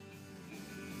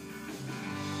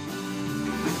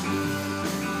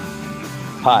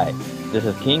Hi, this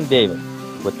is King David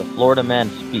with the Florida Man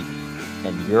Speaks,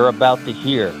 and you're about to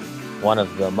hear one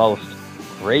of the most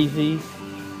crazy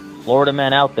Florida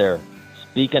men out there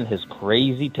speaking his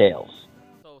crazy tales.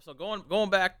 So going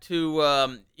back to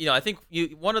I think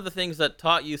one of the things that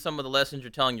taught you some of the lessons you're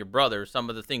telling your brother, some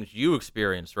of the things you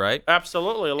experienced, right?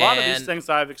 Absolutely, a lot of these things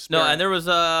I've experienced. No, and there was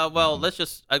let's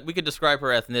just we could describe her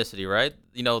ethnicity, right?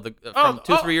 You know, from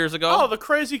 3 years ago. Oh, the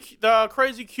crazy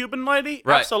Cuban lady.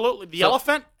 Right. Absolutely, the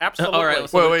elephant. Absolutely. All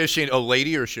right. Wait, is she a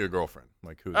lady or is she a girlfriend?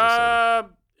 Like who's this lady?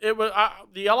 It was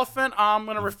the elephant. I'm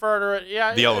gonna refer to it.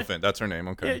 Yeah. The elephant. That's her name.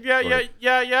 Okay.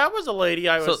 Yeah. It was a lady.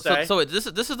 I would say. So this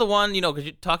is the one, because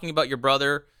you're talking about your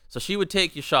brother. So she would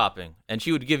take you shopping and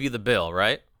she would give you the bill,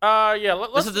 right? Yeah.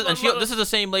 This is the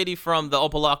same lady from the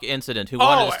Opa-Locka incident who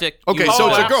wanted to stick. Okay, so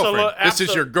it's a girlfriend. This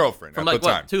is your girlfriend from at like the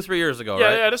time. 2-3 years ago,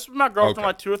 right? Yeah. This was my girlfriend Okay.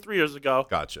 like 2 or 3 years ago.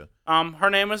 Gotcha. Her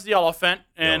name is the elephant,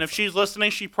 and if she's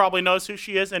listening, she probably knows who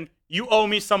she is. And you owe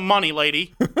me some money,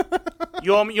 lady.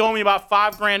 You owe me about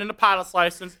 $5,000 in the pilot's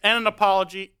license and an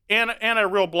apology and a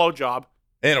real blowjob.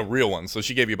 And a real one. So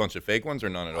she gave you a bunch of fake ones or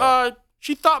none at all?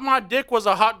 She thought my dick was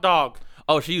a hot dog.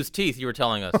 Oh, she used teeth. You were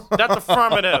telling us. That's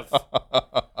affirmative.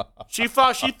 She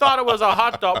thought it was a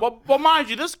hot dog. Well, mind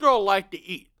you, this girl liked to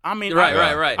eat. I mean,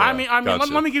 Right. I mean,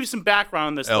 Gotcha. let me give you some background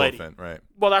on this lady. Elephant, right.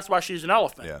 Well, that's why she's an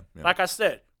elephant. Yeah. Like I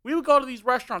said, we would go to these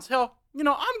restaurants. Hell,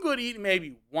 I'm good eating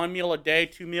maybe 1 meal a day,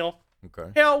 2 meal.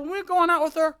 Okay. Hell, when we're going out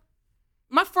with her,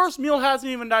 my first meal hasn't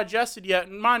even digested yet.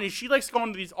 And mind you, she likes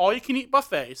going to these all-you-can-eat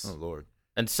buffets. Oh, Lord.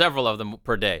 And several of them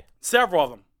per day. Several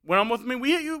of them. When I'm with me,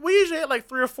 we usually eat like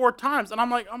 3 or 4 times. And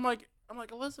I'm like,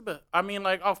 Elizabeth. I mean,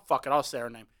 like, oh, fuck it. I'll say her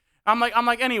name. I'm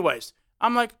like, anyways.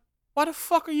 I'm like, why the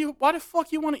fuck you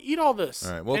want to eat all this?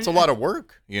 All right. Well, it's a lot of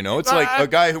work. It's like a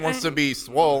guy who wants to be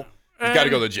swole. He's got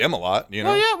to go to the gym a lot,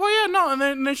 Well, yeah, no. And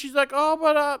then she's like,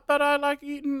 oh, but I like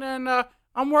eating and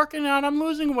I'm working out. I'm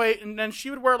losing weight. And then she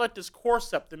would wear like this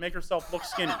corset to make herself look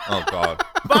skinny. Oh, God.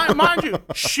 But mind you,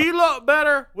 she looked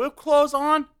better with clothes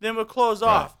on than with clothes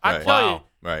off. I right. tell you.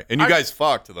 Right. And you guys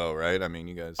fucked, though, right? I mean,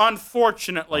 you guys.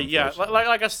 Unfortunately, yeah.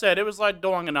 Like I said, it was like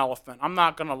doing an elephant. I'm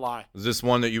not going to lie. Is this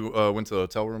one that you went to the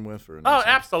hotel room with? Or Oh,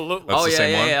 absolutely. That's the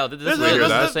same one? Yeah. This is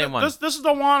the same one. This is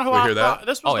the one who I thought.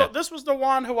 That? This was the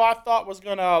one who I thought was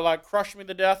going to like crush me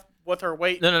to death with her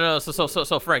weight. No.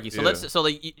 So Frankie.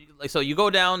 So you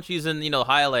go down. She's in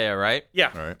Hialeah, right?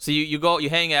 Yeah. All right. So you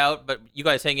hang out, but you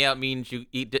guys hang out means she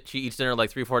eats dinner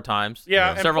like 3-4 times.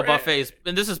 Yeah. Several buffets,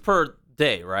 and this is per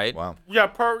day, right? Wow. Yeah,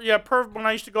 per when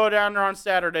I used to go down there on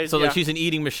Saturdays. So yeah. like she's an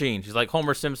eating machine. She's like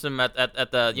Homer Simpson at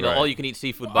the Right. all you can eat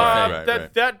seafood buffet.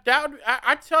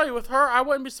 I tell you, with her, I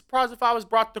wouldn't be surprised if I was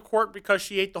brought to court because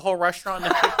she ate the whole restaurant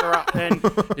and they kicked her out. And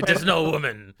It is no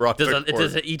woman. It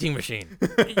is an eating machine.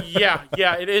 yeah,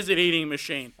 it is an eating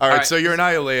machine. All right, right. so you're in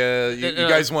Hialeah. You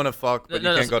guys want to fuck, but you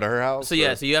can't go to her house? So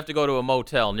yeah, so you have to go to a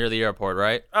motel near the airport,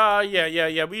 right?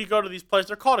 Yeah. We go to these places.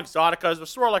 They're called exoticas. They're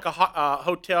sort of like a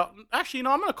hotel. Actually,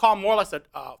 I'm gonna call them more or less a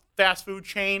fast food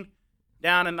chain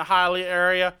down in the Hialeah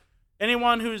area.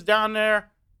 Anyone who's down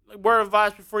there, word of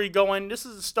advice before you go in, this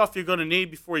is the stuff you're going to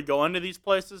need before you go into these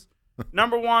places.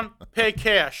 Number 1, pay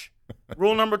cash.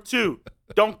 Rule number 2,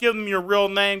 don't give them your real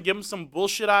name. Give them some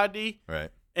bullshit ID. Right.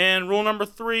 And rule number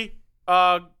 3,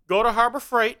 go to Harbor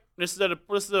Freight. This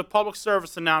is a public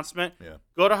service announcement. Yeah.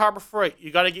 Go to Harbor Freight.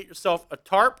 You got to get yourself a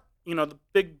tarp, the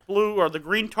big blue or the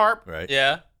green tarp. Right.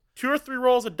 Yeah. 2 or 3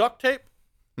 rolls of duct tape,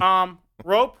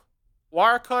 rope,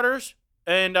 wire cutters,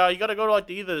 and you got to go to like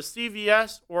either the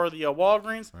CVS or the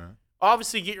Walgreens. Right.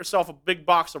 Obviously, get yourself a big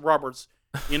box of rubbers,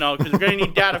 because you're gonna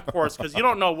need that, of course, because you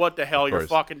don't know what the hell you're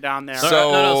fucking down there.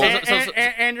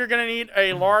 And you're gonna need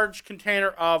a large container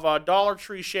of Dollar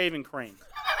Tree shaving cream.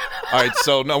 All right,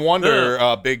 so no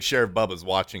wonder Big Sheriff Bubba's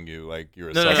watching you like you're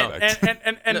a suspect.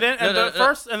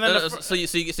 So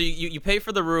you pay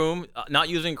for the room, not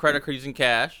using credit card, using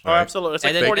cash. Oh, absolutely. It's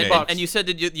like and then, $40. And you said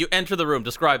that you enter the room.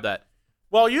 Describe that.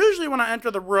 Well, usually when I enter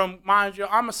the room, mind you,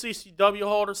 I'm a CCW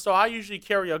holder, so I usually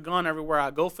carry a gun everywhere I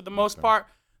go for the most part.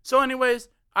 So anyways,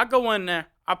 I go in there,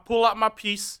 I pull out my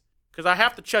piece, because I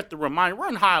have to check the room. Mind you, we're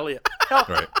in Hialeah.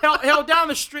 Hell, down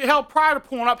the street, prior to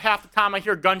pulling up, half the time I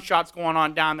hear gunshots going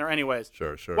on down there anyways.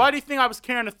 Sure. Why do you think I was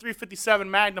carrying a .357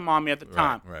 Magnum on me at the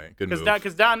time? Right. Good move.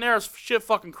 Because down there is shit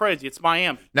fucking crazy. It's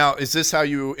Miami. Now, is this how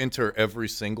you enter every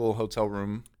single hotel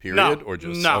room, period? No. Or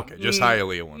just, no. Okay, just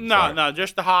Hialeah ones? No,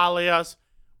 just the Hialeahs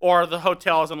or the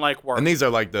hotels in Lake Worth. And these are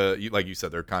like like you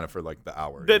said, they're kind of for like the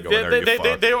hour.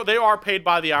 They are paid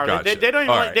by the hour. Gotcha. They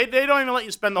don't even let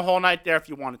you spend the whole night there if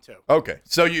you wanted to. Okay,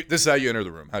 so this is how you enter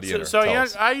the room. How do you enter? So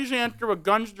I usually enter with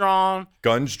guns drawn.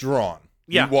 Guns drawn.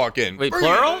 Yeah. You walk in. Wait,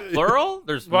 plural? Plural?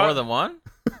 There's more than one?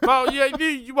 Well, yeah.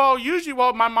 Usually,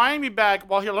 my Miami bag.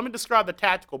 Well, here, let me describe the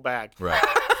tactical bag. Right.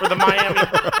 For the Miami.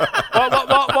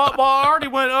 well, I already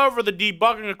went over the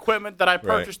debugging equipment that I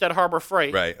purchased at Harbor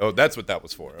Freight. Right. Oh, that's what that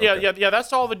was for. Okay. Yeah.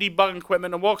 That's all the debugging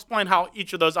equipment, and we'll explain how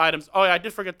each of those items. Oh, yeah, I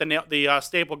did forget the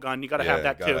staple gun. You got to have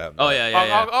that too. Oh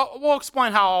yeah. We'll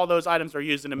explain how all those items are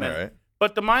used in a minute. All right.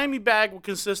 But the Miami bag will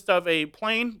consist of a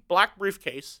plain black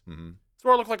briefcase.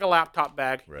 Sort of look like a laptop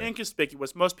bag,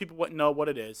 inconspicuous. Most people wouldn't know what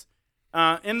it is.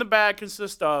 In the bag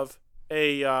consists of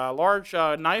a large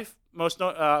knife,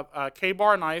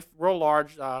 K-bar knife, real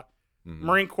large,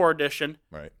 Marine Corps edition,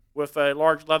 with a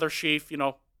large leather sheath,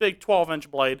 big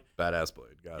 12-inch blade. Badass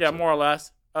blade, gotcha. Yeah, more or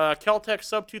less. Kel-Tec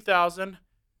Sub 2000,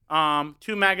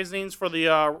 2 magazines for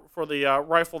the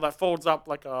rifle that folds up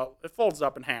it folds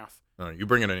up in half. You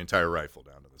bring in an entire rifle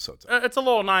down to this hotel. It's a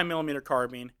little 9mm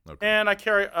carbine. Okay. And I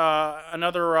carry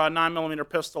another 9mm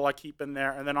pistol I keep in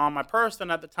there. And then on my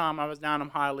person at the time I was down in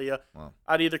Hialeah,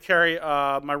 I'd either carry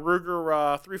my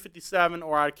Ruger 357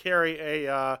 or I'd carry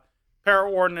a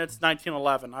Para-Ordnance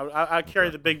 1911. I carry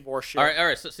the big bore shit. All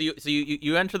right. So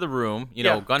you enter the room,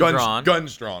 guns drawn.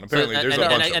 Guns drawn. Apparently, there's a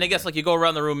bunch of them. And I guess you go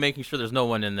around the room making sure there's no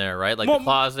one in there, right? Like the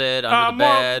closet, under the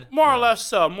bed. More or less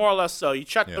so. You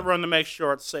check the room to make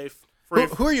sure it's safe.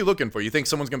 Who are you looking for? You think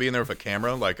someone's gonna be in there with a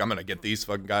camera? Like, I'm gonna get these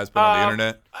fucking guys put on the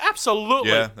internet? Absolutely.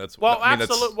 Yeah,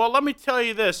 absolutely. Well, let me tell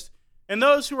you this. And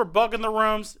those who are bugging the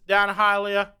rooms down in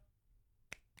Hialeah,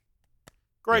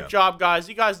 great job, guys.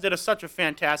 You guys did such a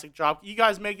fantastic job. You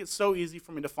guys make it so easy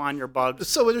for me to find your bugs.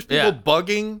 So there's people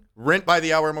bugging rent by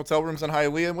the hour motel rooms in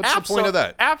Hialeah? What's the point of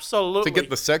that? Absolutely. To get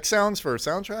the sex sounds for a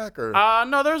soundtrack? Or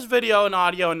no, there's video and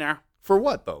audio in there. For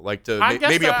what, though? Like,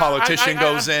 maybe a politician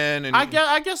goes in and...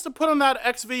 I guess to put on that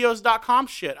xvideos.com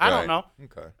shit. I don't know.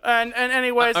 Okay. And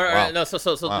anyways... All right. No,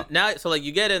 now,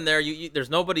 you get in there,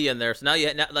 there's nobody in there, so now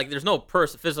there's no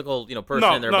physical,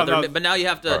 person in there, but now you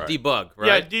have to debug,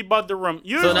 right? Yeah, debug the room.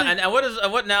 Usually... And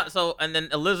then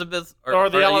Elizabeth... Or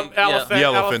the elephant. The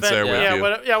elephant's there with you.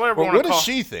 Whatever you want to call. What does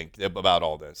she think about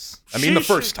all this? I mean, the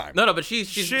first time. No, but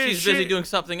she's busy doing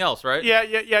something else, right?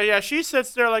 Yeah. She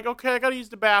sits there like, okay, I got to use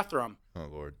the bathroom. Oh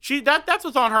Lord. That's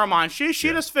what's on her mind. She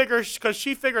just figures, because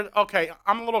she figured, okay,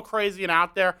 I'm a little crazy and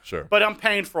out there, but I'm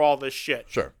paying for all this shit.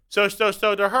 Sure. So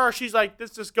to her, she's like,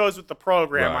 this just goes with the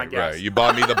program, I guess. Right. You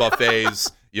bought me the buffets.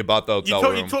 You bought the hotel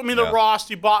room. You took me to Ross.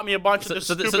 You bought me a bunch of this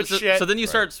stupid shit. So then you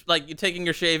start you taking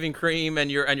your shaving cream and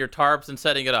your tarps and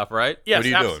setting it up, right? Yes. What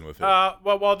are you doing with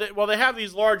it? Well, they have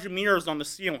these large mirrors on the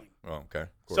ceiling. Oh, okay.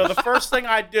 So the first thing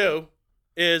I do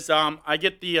is I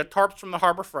get the tarps from the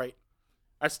Harbor Freight.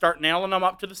 I start nailing them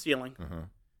up to the ceiling,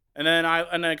 and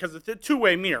then because it's a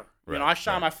two-way mirror, I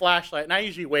shine my flashlight, and I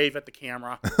usually wave at the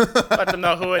camera, let them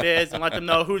know who it is, and let them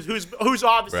know who's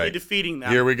obviously defeating them.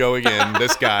 Here we go again.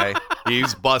 This guy,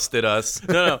 he's busted us.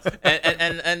 No,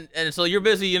 and so you're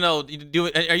busy,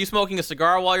 doing. Are you smoking a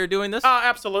cigar while you're doing this?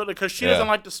 Absolutely, because she doesn't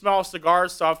like to smell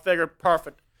cigars, so I figured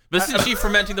perfect. But is she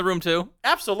fermenting the room too?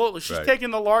 Absolutely. She's taking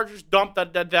the largest dump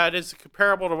that is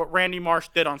comparable to what Randy Marsh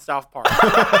did on South Park.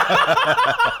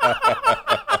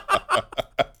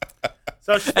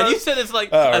 And you said it's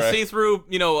like a see-through,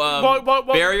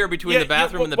 barrier between the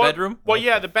bathroom and the bedroom? Well,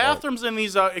 yeah, the bathrooms in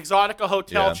these Exotica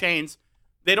hotel chains,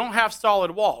 they don't have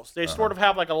solid walls. They sort of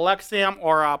have like a Lexam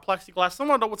or a plexiglass,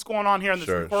 similar to what's going on here in this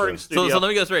recording studio. So let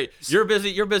me get this straight. You're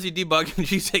busy debugging.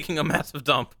 She's taking a massive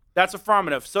dump. That's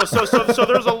affirmative. So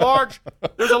there's a large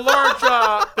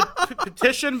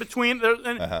petition between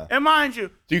and mind you,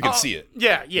 so you can see it.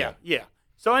 Yeah.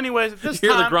 So anyways, at this you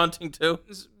time, hear the grunting too.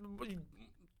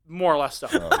 More or less so.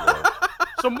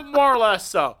 So more or less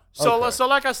so. So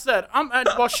like I said,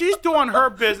 while she's doing her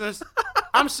business,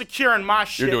 I'm securing my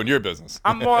shit. You're doing your business.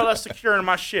 I'm more or less securing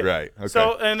my shit. Right. Okay.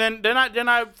 So and then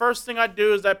I first thing I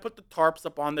do is I put the tarps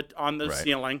up on the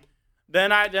ceiling.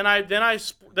 Then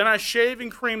I shave and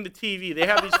cream the TV. They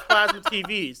have these plasma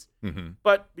TVs.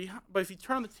 But if you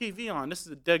turn the TV on, this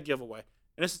is a dead giveaway.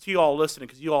 And this is to you all listening,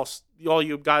 because all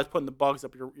you guys putting the bugs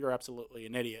up, you're absolutely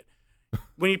an idiot.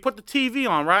 When you put the TV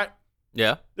on, right?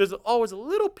 Yeah. There's always a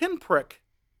little pinprick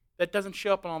that doesn't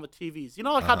show up on all the TVs. You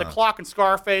know, like how the clock in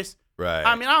Scarface. Right.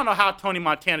 I mean, I don't know how Tony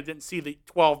Montana didn't see the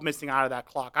 12 missing out of that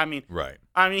clock. I mean,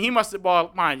 he must have.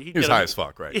 Well, mind you, he was high as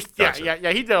fuck, right?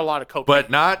 Yeah. He did a lot of cocaine.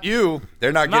 But not you.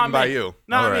 They're not getting by you.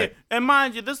 Not me. And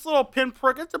mind you, this little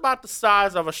pinprick, it's about the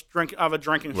size of a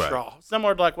drinking straw,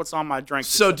 similar to like what's on my drink.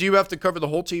 So, do you have to cover the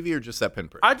whole TV or just that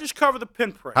pinprick? I just cover the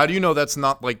pinprick. How do you know that's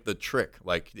not like the trick?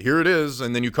 Like, here it is,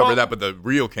 and then you cover that with the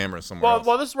real camera somewhere else.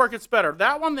 Well, this is where it gets better.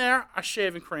 That one there, I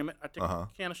shave and cream it. I take a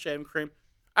can of shaving cream.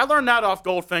 I learned that off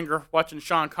Goldfinger, watching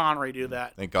Sean Connery do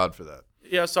that. Thank God for that.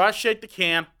 Yeah, so I shake the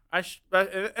can.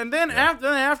 And then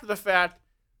after the fact,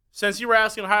 since you were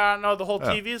asking how I know the whole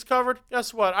TV is covered,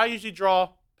 guess what? I usually draw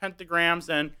pentagrams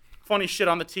and funny shit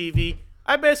on the TV.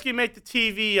 I basically make the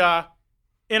TV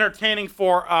entertaining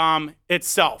for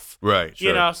itself. Right. Sure.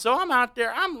 You know, so I'm out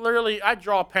there. I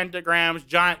draw pentagrams,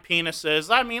 giant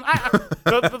penises. I mean,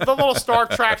 the little Star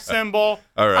Trek symbol.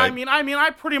 All right. I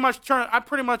pretty much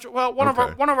one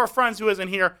of our friends who isn't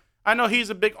here, I know he's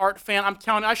a big art fan. I'm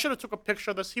telling you, I should have took a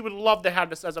picture of this. He would love to have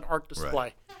this as an art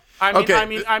display.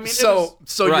 Right. So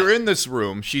you're in this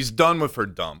room. She's done with her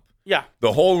dump. Yeah.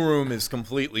 The whole room is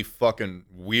completely fucking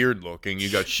weird looking.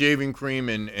 You got shaving cream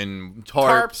and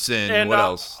tarps and what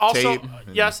else? Also, tape.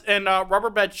 Yes, and rubber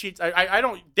bed sheets. I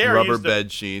don't dare rubber use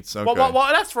bed sheets. Okay.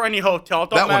 Well, that's for any hotel. It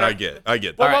don't that matter. one I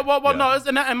get. That.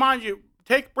 No, and mind you,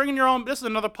 bring in your own. This is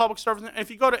another public service.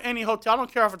 If you go to any hotel, I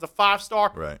don't care if it's a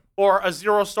 5-star or a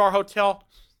 0-star hotel.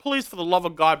 Please, for the love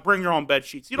of God, bring your own bed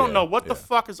sheets. You don't know what the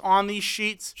fuck is on these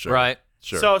sheets. Sure. Right.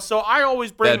 Sure. So I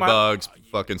always bring bed bugs,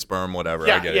 fucking sperm, whatever.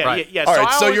 Yeah, I get it. Yeah. All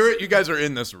right. So you guys are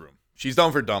in this room. She's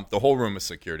done for dump. The whole room is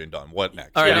secured and done. What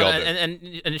next? All right. What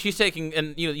And she's taking,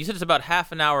 and you said it's about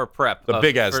half an hour prep. The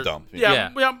big ass dump.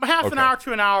 Yeah, half an hour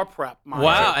to an hour prep.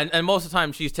 Wow. And most of the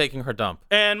time she's taking her dump.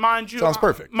 And mind you, sounds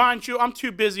perfect. Mind you, I'm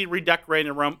too busy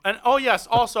redecorating the room. And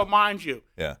also mind you,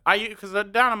 because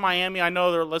down in Miami, I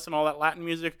know they're listening to all that Latin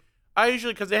music. I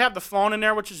usually, because they have the phone in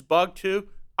there, which is bugged too.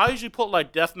 I usually put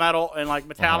like death metal and like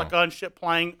Metallica and shit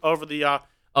playing over the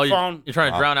phone. You're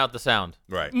trying to drown out the sound.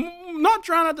 Right. Not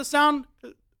drown out the sound.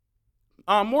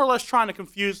 More or less trying to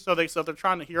confuse, so they're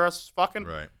trying to hear us fucking.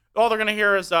 Right. All they're gonna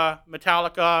hear is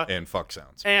Metallica and fuck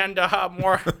sounds. And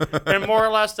more or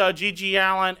less G.G.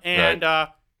 Allen and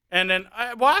and then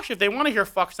actually if they want to hear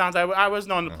fuck sounds, I was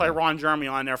known to play Ron Jeremy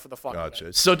on there for the fuck.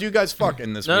 Gotcha. So do you guys fuck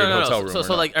in this weird hotel room?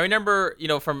 So like I remember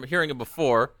from hearing it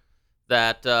before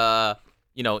that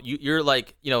you're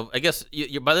like I guess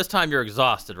you by this time you're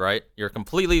exhausted, right? You're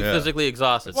completely physically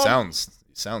exhausted.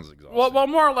 Sounds exhausted. Well,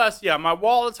 more or less, yeah. My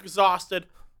wallet's exhausted.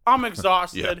 I'm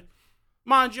exhausted.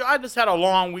 Mind you, I just had a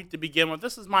long week to begin with.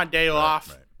 This is my day off.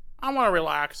 Right. I want to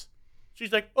relax.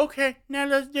 She's like, okay, now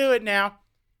let's do it now.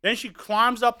 Then she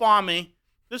climbs up on me.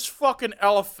 This fucking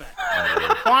elephant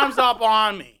climbs up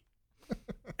on me.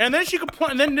 And then she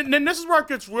complains. Then this is where it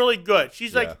gets really good.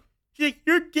 She's like,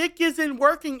 your dick isn't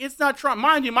working. It's not trying.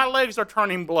 Mind you, my legs are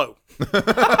turning blue.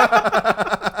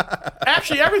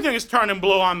 Actually, everything is turning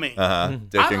blue on me.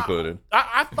 Dick included.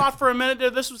 I thought for a minute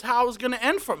that this was how it was going to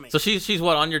end for me. So she's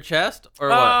what, on your chest or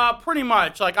what? Pretty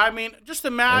much. Like, I mean, just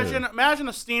imagine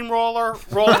a steamroller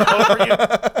rolling over you.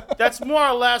 That's more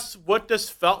or less what this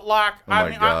felt like.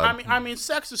 I mean,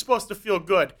 sex is supposed to feel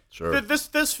good. Sure.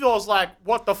 This feels like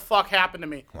what the fuck happened to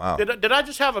me. Wow. Did I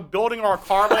just have a building or a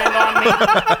car land on me?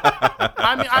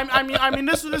 I mean,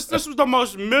 this was the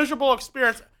most miserable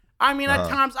experience. I mean, at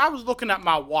times I was looking at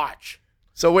my watch.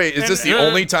 So wait, is this the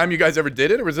only time you guys ever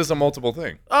did it, or was this a multiple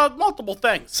thing? Multiple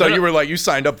things. So you were like, you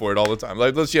signed up for it all the time.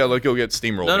 Like, let's go get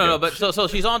steamrolled. No. But so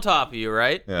she's on top of you,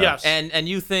 right? Yeah. Yes. And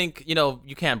you think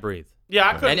you can't breathe. Yeah,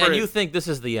 I couldn't breathe. And you think this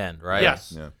is the end, right?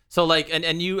 Yes. Yeah. So like,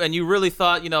 and you really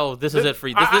thought this is it for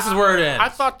you. This is where it ends.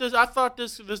 I thought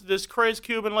this crazy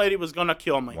Cuban lady was gonna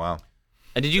kill me. Wow.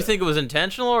 And did you think it was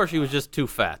intentional, or she was just too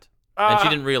fat, and she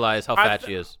didn't realize how fat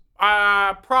she is?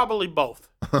 Probably both.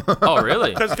 Oh,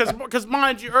 really? Because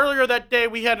mind you, earlier that day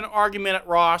we had an argument at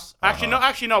Ross.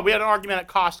 Actually, no. We had an argument at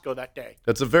Costco that day.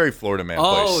 That's a very Florida man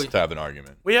place to have an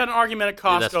argument. We had an argument at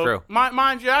Costco. Yeah, that's true.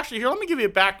 Mind you, actually, here, let me give you a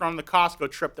background on the Costco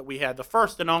trip that we had, the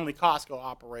first and only Costco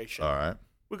operation. All right.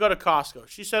 We go to Costco.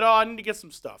 She said, I need to get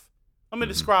some stuff. Let me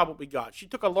describe what we got. She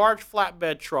took a large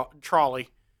flatbed trolley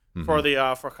for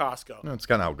Costco. That's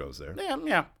kind of how it goes there.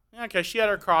 Yeah. Okay, she had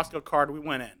her Costco card. We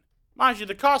went in. Mind you,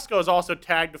 the Costco is also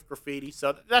tagged with graffiti,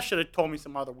 so that should have told me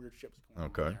some other weird shit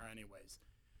was going on there anyways.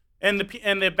 And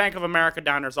the Bank of America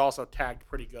down there is also tagged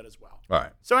pretty good as well. All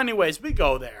right. So anyways, we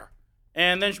go there.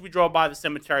 And then we drove by the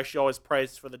cemetery. She always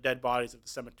prays for the dead bodies of the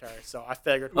cemetery. So I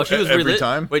figured. Oh, she was every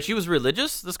time? Wait, she was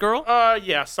religious, this girl?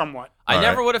 Yeah, somewhat. I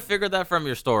never would have figured that from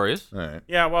your stories. All right.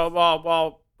 Yeah, well,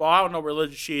 I don't know what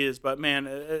religion she is, but man,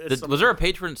 was there a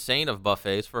patron saint of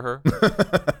buffets for her?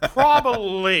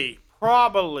 Probably.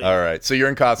 All right. So you're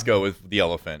in Costco with the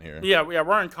elephant here. Yeah,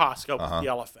 we're in Costco with the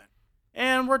elephant,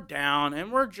 and we're down, and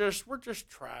we're just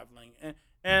traveling,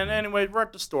 and anyway, we're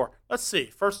at the store. Let's see.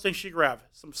 First thing she grabbed,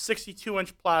 some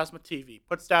 62-inch plasma TV.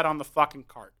 Puts that on the fucking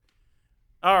cart.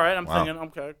 All right, I'm thinking,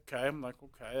 okay. I'm like,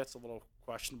 okay, that's a little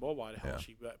questionable. Why the hell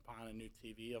she buying a new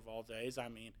TV of all days? I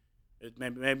mean,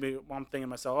 maybe I'm thinking to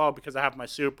myself, because I have my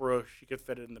Subaru, she could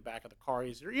fit it in the back of the car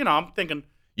easier. I'm thinking.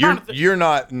 You're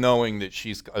not knowing that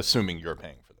she's assuming you're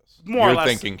paying for this. more or less.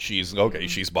 You're thinking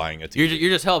she's buying a TV.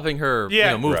 You're just helping her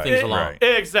move things along. Right.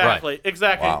 Exactly.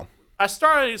 Wow. I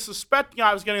started suspecting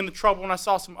I was getting into trouble when I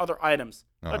saw some other items.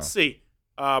 Let's see.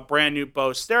 Brand new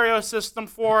Bose stereo system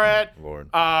for it. Lord.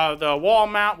 The wall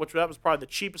mount, that was probably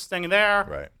the cheapest thing there.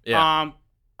 Right. Yeah.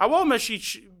 I will admit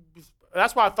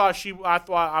that's why I thought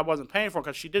I wasn't paying for it,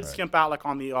 because she did skimp out like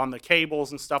on the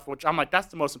cables and stuff, which I'm like, that's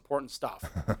the most important stuff.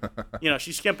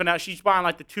 She's skimping out. She's buying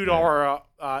like the $2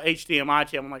 HDMI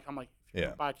cable. I'm like,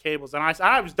 buy cables. And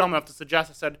I was dumb enough to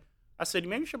suggest. I said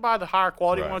maybe you should buy the higher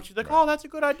quality one. She's like, oh, that's a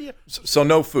good idea. So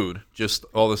no food, just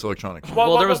all this electronics.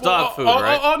 Well, there was dog food,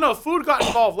 right? Oh no, food got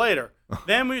involved later.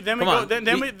 Then we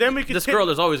continue. This girl,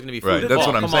 there's always going to be food. Right, that's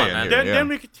what I'm saying. On, here, then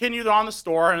we continued on the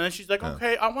store, and then she's like,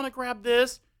 okay, I want to grab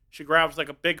this. She grabs like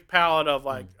a big pallet of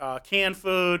like canned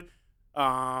food,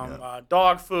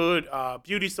 dog food,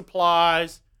 beauty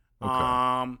supplies,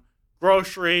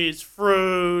 groceries,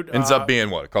 fruit. Ends up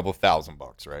being what, a couple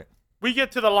 $1,000, right? We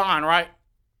get to the line, right?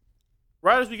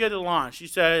 Right as we get to the line, she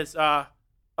says, oh,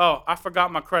 I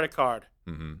forgot my credit card.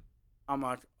 Mm-hmm. I'm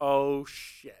like, oh,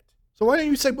 shit. So why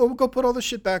didn't you say, well, we'll go put all this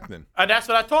shit back then? That's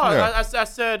what I told her. Yeah. I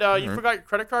said, you forgot your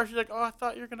credit card? She's like, oh, I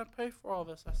thought you were going to pay for all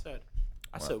this. I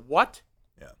said, what?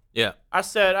 Yeah. I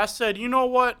said, you know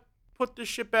what? Put this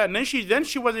shit back. And then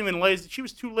she wasn't even lazy. She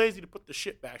was too lazy to put the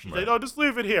shit back. She's like, oh, just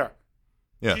leave it here.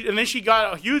 Yeah. And then she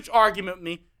got a huge argument with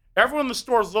me. Everyone in the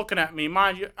store is looking at me.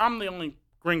 Mind you, I'm the only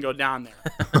gringo down there.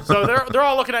 So they're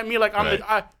all looking at me like I'm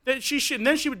then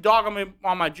she would dog on me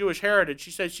on my Jewish heritage.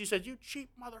 She said, you cheap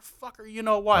motherfucker, you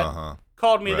know what?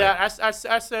 Called me that. I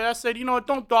said, you know what,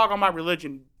 don't dog on my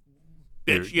religion,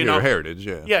 bitch, you know. Your heritage,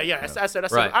 yeah. Yeah. I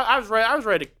said Right. I was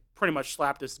ready to pretty much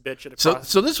slap this bitch at the cross.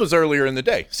 So this was earlier in the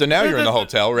day. So now you're in the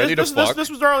hotel, ready to fuck. This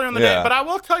was earlier in the day. But I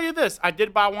will tell you this. I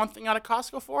did buy one thing out of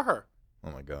Costco for her. Oh,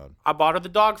 my God. I bought her the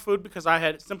dog food because I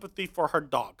had sympathy for her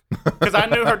dog. Because I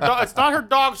knew her dog. It's not her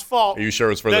dog's fault. Are you sure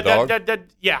it was for the dog?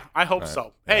 Yeah, I hope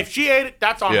so. Hey, if she ate it,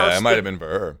 that's on her. Yeah, it might have been for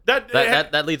her.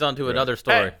 That leads on to another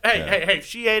story. Hey, if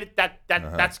she ate it,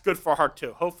 that's good for her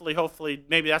too. Hopefully,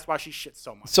 maybe that's why she shits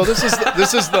so much. So this is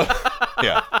the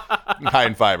high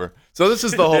in fiber. So this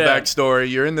is the whole backstory.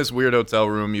 You're in this weird hotel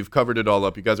room. You've covered it all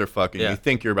up. You guys are fucking. You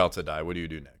think you're about to die. What do you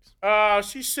do next?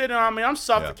 She's sitting on me. I'm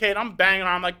suffocating. I'm banging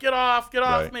her. I'm like, get off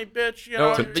me, bitch. You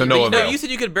know. To no avail. You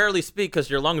said you could barely speak because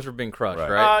your lungs were being crushed,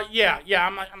 right? Yeah.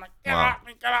 I'm like,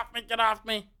 get off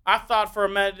me. I thought for a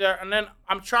minute there, and then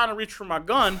I'm trying to reach for my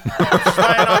gun, which is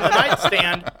laying on the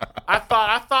nightstand.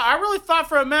 I really thought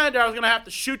for a minute there I was gonna have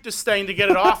to shoot this thing to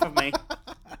get it off of me.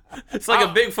 It's like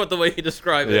a Bigfoot the way you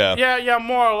describe it. Yeah,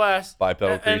 more or less.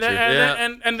 Bipedal creature.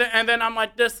 And then I'm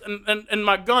like this, and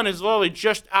my gun is literally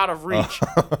just out of reach.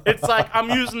 It's like I'm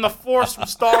using the Force from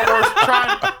Star Wars,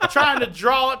 trying to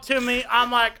draw it to me.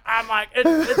 I'm like,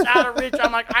 it's out of reach.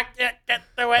 I'm like, I can't get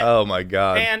to it. Oh my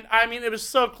God. And I mean, it was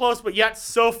so close, but yet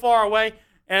so far away.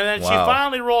 And then she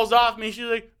finally rolls off me. She's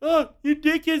like, oh, your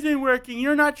dick isn't working.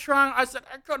 You're not trying. I said,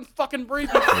 I couldn't fucking breathe.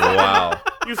 Wow.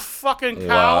 You fucking cow.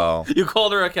 Wow. You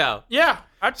called her a cow. Yeah.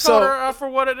 I told her for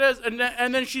what it is. And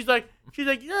then she's like,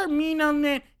 you're a mean old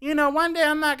man. You know, one day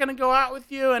I'm not going to go out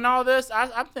with you and all this. I'm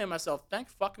thinking to myself, thank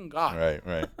fucking God.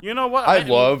 Right. You know what? I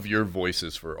love your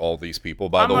voices for all these people,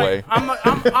 by the way.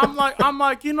 I'm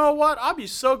like, you know what? I'll be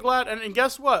so glad. And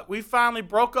guess what? We finally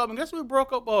broke up. And guess what we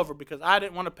broke up over? Because I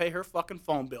didn't want to pay her fucking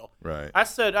phone bill. Right. I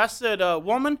said,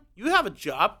 woman, you have a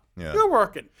job. Yeah. You're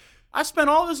working. I spent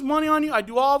all this money on you. I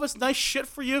do all this nice shit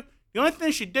for you. The only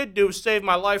thing she did do was save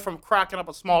my life from cracking up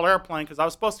a small airplane because I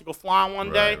was supposed to go flying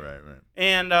one day. Right.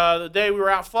 And the day we were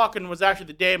out fucking was actually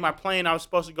the day my plane I was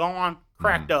supposed to go on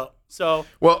cracked up. So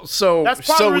that's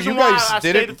probably the reason you guys why I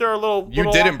stayed there a little. You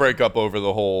didn't break up over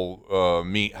the whole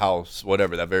meat house,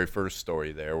 whatever, that very first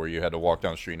story there where you had to walk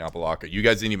down the street in Opa-Locka. You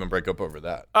guys didn't even break up over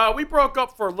that. We broke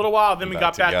up for a little while, then we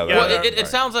got back together. Well, it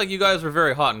sounds like you guys were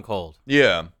very hot and cold.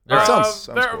 Yeah. Sounds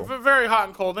cool. Very hot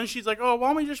and cold. Then she's like, "Oh, why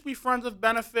don't we just be friends with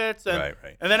benefits?" And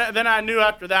right. And then I knew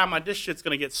after that, this shit's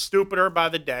gonna get stupider by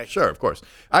the day. Sure, of course.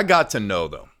 I got to know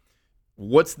though,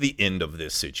 what's the end of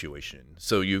this situation?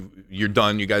 So you're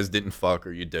done. You guys didn't fuck,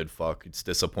 or you did fuck. It's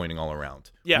disappointing all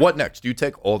around. Yeah. What next? Do you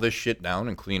take all this shit down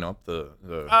and clean up the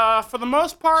for the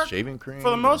most part, shaving cream? For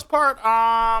the most part,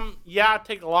 yeah, I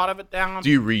take a lot of it down. Do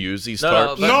you reuse these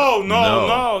tarps?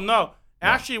 No.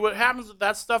 Actually, what happens with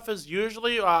that stuff is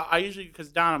usually, because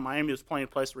down in Miami, there's plenty of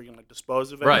places where you can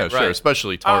dispose of it. Right, sure,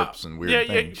 especially tarps and weird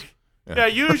things. Yeah,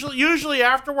 usually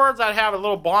afterwards, I'd have a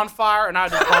little bonfire, and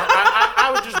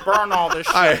I would just burn all this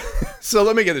shit. So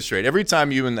let me get this straight. Every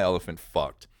time you and the elephant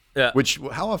fucked,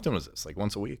 how often was this? Like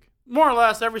once a week? More or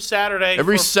less every Saturday.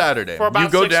 Every Saturday. For about you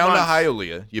go 6 down months. to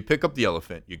Hialeah, you pick up the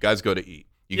elephant, you guys go to eat.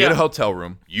 You get a hotel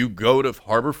room. You go to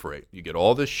Harbor Freight. You get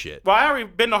all this shit. Well, I already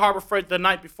been to Harbor Freight the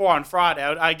night before on Friday.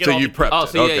 I get so all you the prepped Oh, it.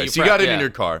 so yeah, okay, you so you got prepped, it in your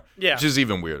car, Yeah. which is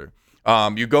even weirder.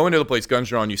 You go into the place,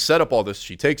 guns are on. You set up all this.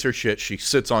 She takes her shit. She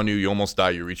sits on you. You almost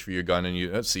die. You reach for your gun, and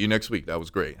you see you next week. That was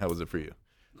great. How was it for you?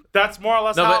 That's more or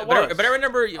less how it works. But I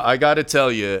remember. I got to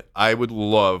tell you, I would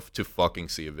love to fucking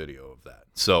see a video of that.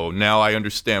 So now I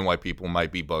understand why people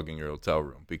might be bugging your hotel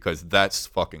room, because that's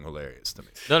fucking hilarious to me.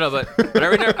 No, but I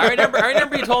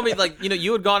remember you told me, like,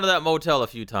 you had gone to that motel a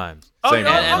few times. Same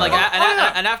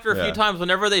And after a few times,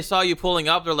 whenever they saw you pulling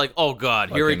up, they're like, "Oh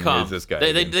God, here he Fucking, comes." where's this guy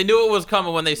They again? knew it was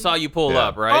coming when they saw you pull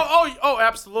up, right? Oh,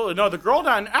 absolutely. No, the girl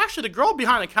actually, the girl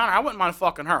behind the counter, I wouldn't mind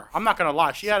fucking her. I'm not gonna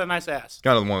lie. She had a nice ass.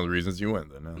 Kind of one of the reasons you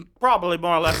went then. Huh? Probably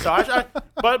more or less so.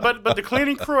 But the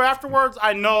cleaning crew afterwards,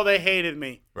 I know they hated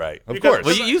me. Right, of Because- course.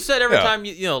 Well, you said every Yeah. time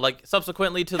like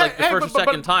subsequently to like the Hey, first or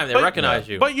second time, they recognize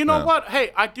you. But you know Yeah. what?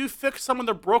 Hey, I do fix some of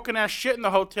the broken ass shit in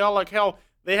the hotel. Like hell,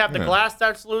 they have the glass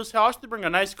that's loose. Hell, I used to bring a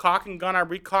nice caulking gun. I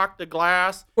recocked the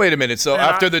glass. Wait a minute. So And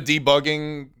after the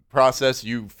debugging process,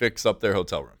 you fix up their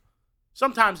hotel room?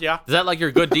 Sometimes, yeah. Is that like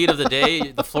your good deed of the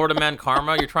day, the Florida man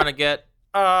karma you're trying to get?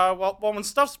 Well, when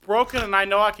stuff's broken and I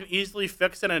know I can easily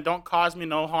fix it and it don't cause me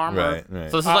no harm. Right.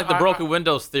 So this is like the broken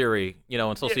windows theory,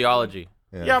 in sociology.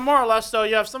 Yeah, more or less so.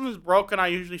 Yeah, if something's broken, I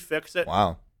usually fix it.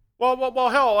 Wow. Well,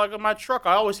 hell, like in my truck,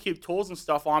 I always keep tools and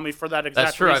stuff on me for that exact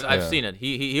That's true. reason. I've seen it.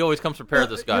 He always comes prepared.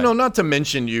 This guy. Not to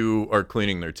mention you are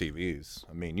cleaning their TVs.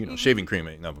 I mean, shaving cream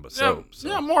ain't nothing but soap. So.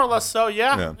 Yeah, more or less so.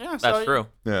 Yeah. That's so, true.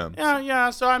 Yeah. Yeah.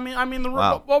 So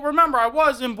Wow. well, remember, I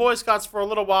was in Boy Scouts for a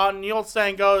little while, and the old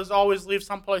saying goes, "Always leave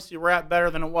someplace you were at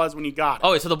better than it was when you got it."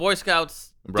 Oh, so the Boy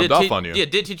Scouts Rubbed off on you. Yeah,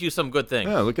 did teach you some good things.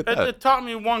 Yeah, look at that. It taught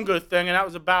me one good thing, and that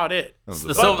was about it.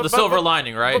 The silver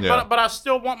lining, right? But I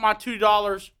still want my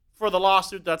 $2 for the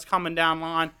lawsuit that's coming down the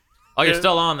line. Oh, you're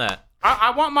still on that.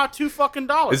 I want my $2 fucking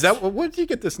dollars. Is that what did you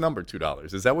get this number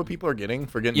 $2? Is that what people are getting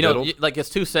for getting diddled? Like it's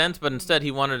 2 cents, but instead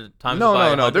he wanted it times No. by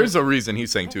 100. There's a reason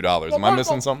he's saying $2. Am I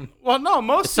missing something? Well, no,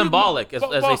 most It's symbolic, as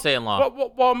they say in law.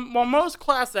 Well, most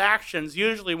class actions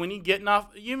usually when you get enough,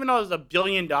 even though there's $1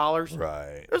 billion,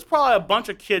 Right. there's probably a bunch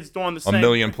of kids doing the A million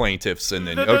million plaintiffs, and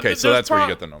then so there's that's where you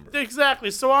get the number.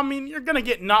 Exactly. So I mean, you're gonna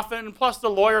get nothing, and plus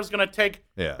the lawyer's gonna take.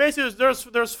 Yeah. Basically, there's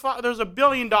 $1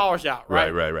 billion out, right?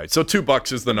 Right. So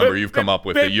 $2 is the number you've come up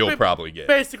with that you'll probably get.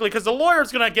 Basically, because the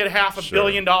lawyer's gonna get $500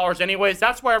 million anyways.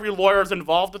 That's why every lawyer's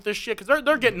involved with this shit, because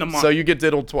they're getting the money. So you get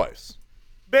diddled twice.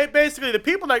 Basically, the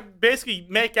people that basically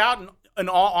make out in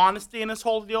all honesty in this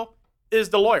whole deal is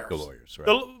the lawyers. The lawyers,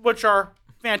 right. Which are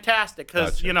fantastic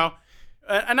because, Gotcha.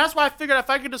 and that's why I figured if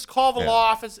I could just call the law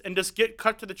office and just get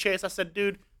cut to the chase, I said,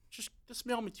 dude, just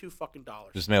mail me $2 fucking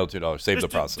dollars. Just mail $2. Save the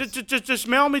process. Just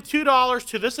mail me $2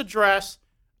 to this address.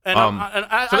 And,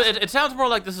 So it sounds more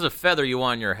like this is a feather you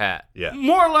want in your hat. Yeah.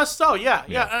 more or less so, yeah.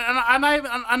 And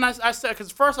I said,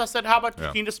 because first I said, how about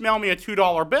you can just mail me a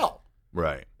 $2 bill?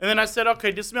 Right. And then I said,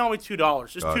 okay, just mail me $2.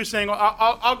 Just Gotcha. two single.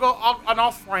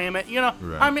 I'll frame it.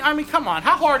 Right. I mean, come on.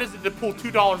 How hard is it to pull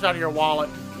 $2 out of your wallet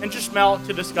and just mail it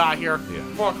to this guy here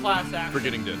for a class action? For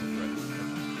getting diddled. Right.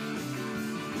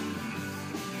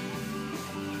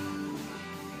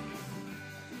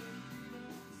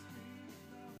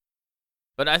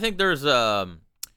 But I think there's